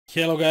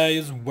Hello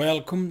guys,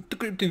 welcome to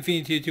Crypto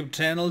Infinity YouTube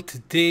channel.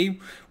 Today,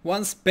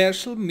 one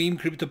special meme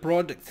crypto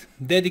project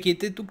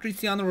dedicated to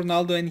Cristiano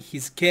Ronaldo and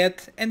his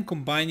cat, and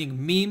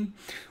combining meme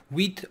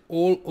with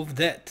all of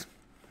that.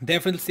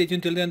 Definitely stay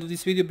tuned till the end of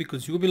this video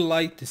because you will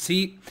like to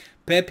see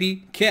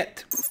Pepe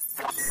Cat.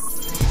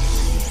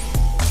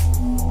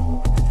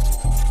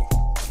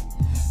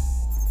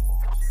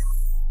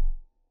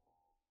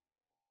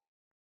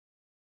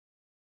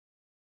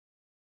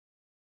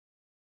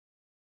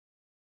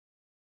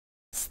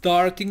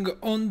 Starting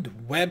on the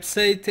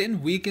website,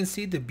 and we can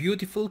see the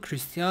beautiful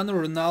Cristiano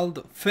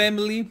Ronaldo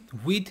family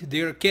with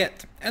their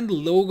cat, and the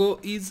logo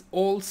is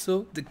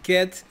also the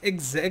cat,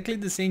 exactly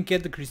the same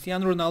cat, the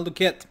Cristiano Ronaldo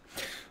cat.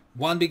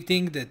 One big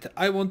thing that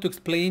I want to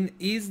explain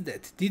is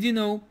that, did you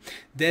know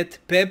that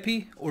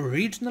Pepe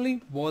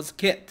originally was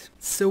cat?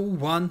 So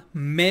one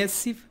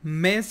massive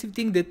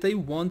thing that I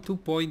want to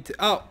point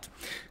out.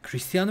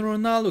 Cristiano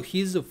Ronaldo,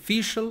 his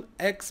official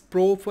X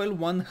profile,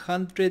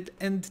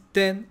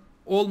 110,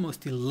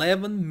 almost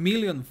 11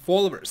 million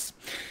followers.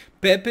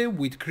 Pepe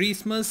with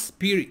Christmas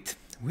spirit.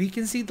 We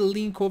can see the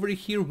link over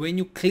here. When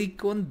you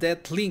click on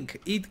that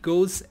link, it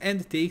goes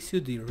and takes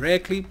you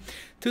directly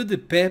to the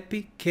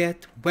Pepe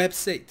Cat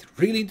website.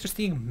 Really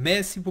interesting,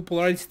 massive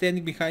popularity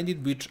standing behind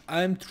it, which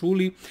I'm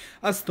truly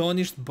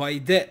astonished by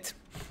that.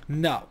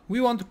 Now,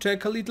 we want to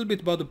check a little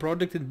bit about the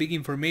product and big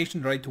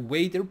information right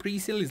away. Their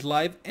pre-sale is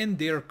live and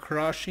they're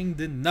crushing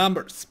the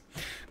numbers.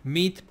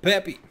 Meet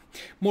Pepe.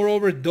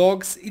 Moreover,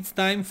 dogs, it's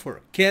time for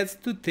cats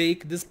to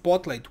take the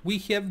spotlight. We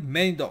have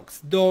many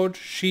dogs, Dodge,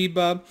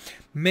 Shiba,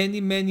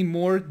 many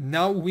more.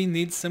 Now we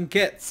need some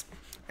cats.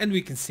 And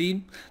we can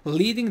see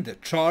leading the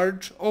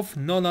charge of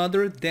none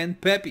other than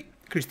Pepe,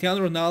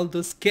 Cristiano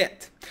Ronaldo's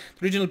cat.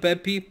 The original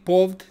Pepe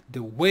paved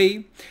the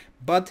way,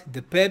 but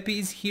the Pepe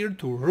is here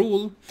to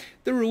rule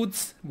the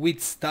roots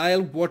with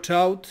style. Watch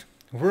out,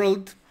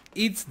 world,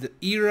 it's the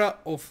era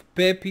of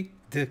Pepe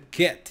the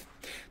cat.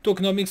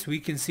 Tokenomics, we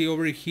can see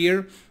over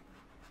here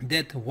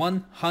that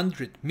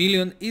 100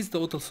 million is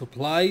total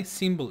supply,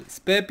 symbol is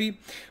Pepe,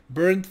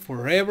 burned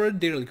forever,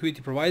 their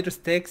liquidity providers,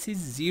 taxes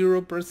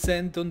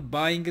 0% on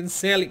buying and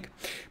selling.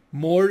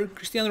 More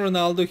Cristiano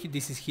Ronaldo,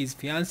 this is his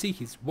fiancée,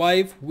 his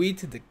wife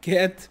with the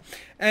cat,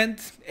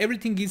 and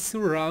everything is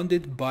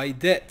surrounded by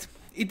that.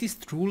 It is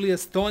truly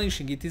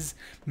astonishing, it is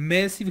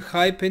massive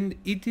hype and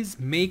it is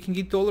making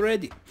it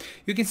already.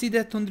 You can see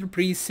that on the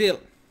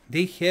pre-sale.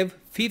 They have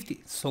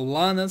 50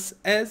 SOLANA'S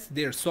as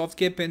their soft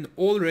cap and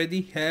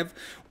already have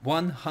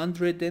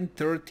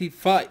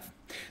 135.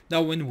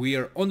 Now when we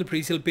are on the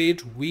pre-sale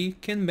page, we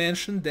can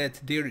mention that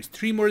there is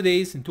 3 more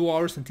days and 2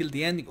 hours until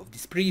the ending of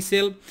this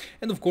pre-sale,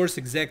 and of course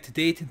exact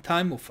date and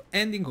time of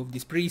ending of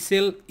this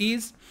pre-sale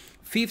is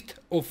 5th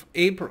of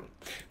April.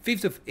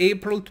 5th of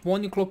April,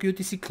 20 o'clock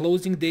UTC,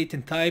 closing date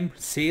and time.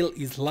 Sale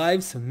is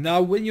live, so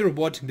now when you're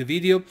watching the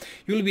video,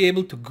 you'll be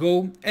able to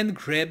go and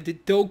grab the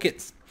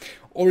tokens.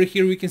 Over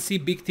here we can see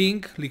big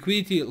thing,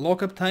 liquidity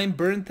lockup time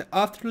burned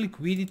after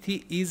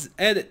liquidity is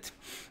added.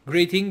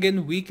 Great thing,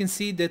 and we can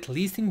see that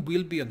listing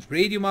will be on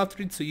Radium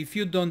after it, so if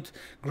you don't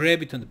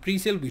grab it on the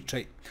pre-sale, which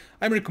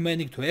I'm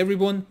recommending to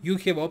everyone, you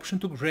have option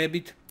to grab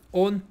it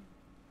on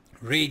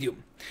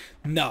Radium.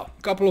 Now,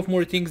 couple of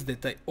more things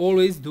that I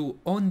always do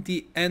on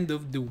the end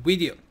of the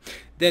video.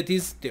 That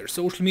is their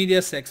social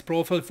media, sex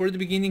profile. For the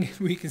beginning,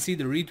 we can see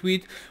the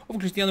retweet of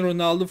Cristiano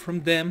Ronaldo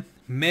from them.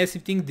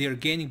 Massive thing, they are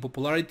gaining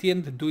popularity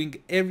and doing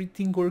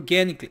everything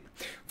organically.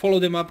 Follow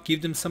them up,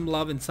 give them some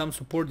love and some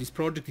support. This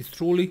project is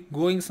truly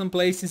going some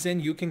places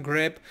and you can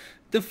grab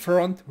the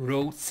front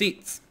row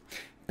seats.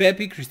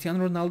 Pepe,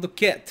 Cristiano Ronaldo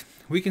cat.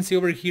 We can see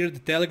over here the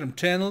Telegram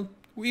channel.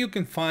 You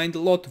can find a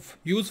lot of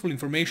useful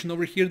information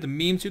over here, the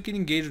memes, you can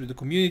engage with the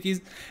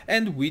communities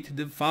and with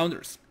the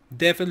founders.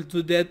 Definitely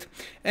do that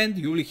and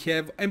you will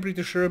have, I'm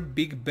pretty sure,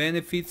 big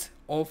benefits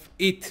of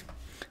it.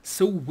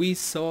 So we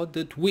saw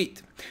the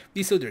tweet,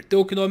 we saw their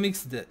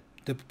tokenomics,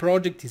 the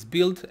project is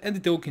built and the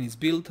token is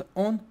built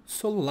on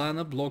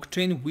Solana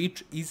blockchain,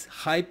 which is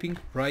hyping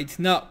right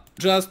now.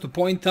 Just to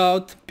point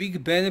out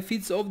big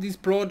benefits of this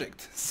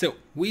project. So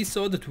we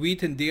saw the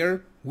tweet and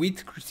there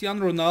with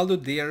Cristiano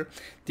Ronaldo,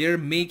 they're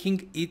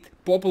making it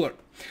popular.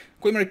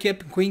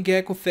 CoinMarketCap and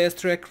CoinGecko fast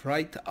track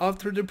right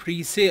after the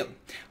pre-sale.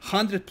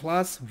 100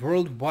 plus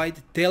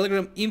worldwide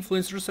Telegram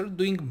influencers are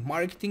doing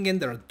marketing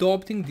and are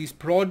adopting this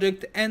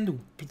project, and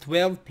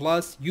 12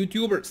 plus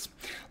YouTubers.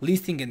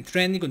 Listing and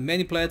trending on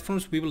many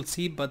platforms, we will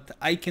see, but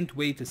I can't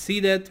wait to see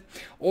that.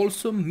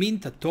 Also,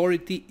 Mint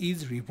Authority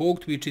is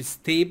revoked, which is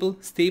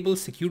stable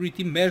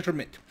security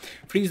measurement.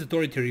 Freeze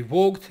Authority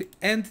revoked,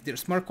 and their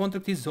smart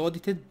contract is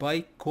audited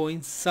by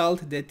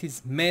CoinSalt, that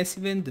is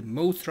massive and the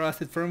most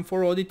trusted firm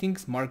for auditing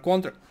smart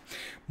contract.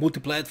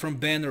 Multi-platform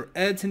banner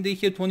ads, and they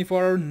have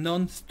 24-hour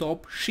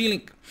non-stop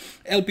shilling.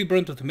 LP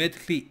burned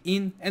automatically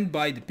in and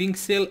by the pink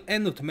sale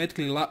and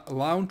automatically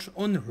launch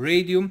on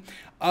Radium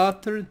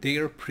after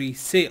their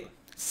pre-sale.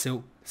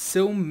 So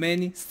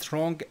many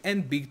strong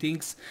and big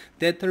things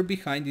that are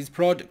behind this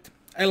project.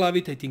 I love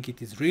it, I think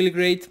it is really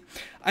great.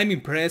 I'm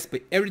impressed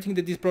by everything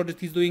that this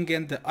project is doing,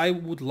 and I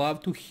would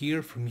love to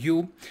hear from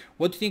you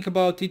what you think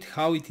about it,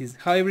 how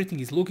everything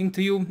is looking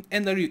to you,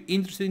 and are you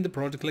interested in the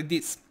project like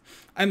this.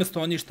 I'm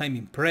astonished, I'm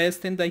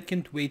impressed, and I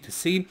can't wait to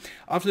see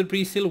after the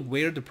pre-sale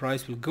where the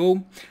price will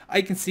go.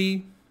 I can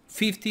see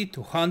 50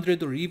 to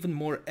 100 or even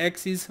more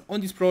X's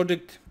on this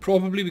project,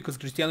 probably because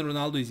Cristiano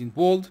Ronaldo is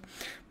involved,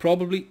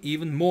 probably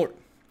even more.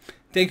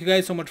 Thank you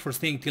guys so much for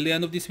staying till the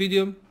end of this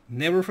video.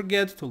 Never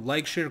forget to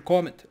like, share,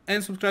 comment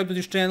and subscribe to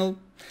this channel.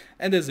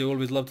 And as I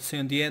always love to say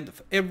on the end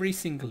of every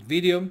single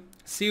video,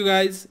 see you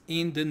guys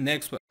in the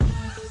next one.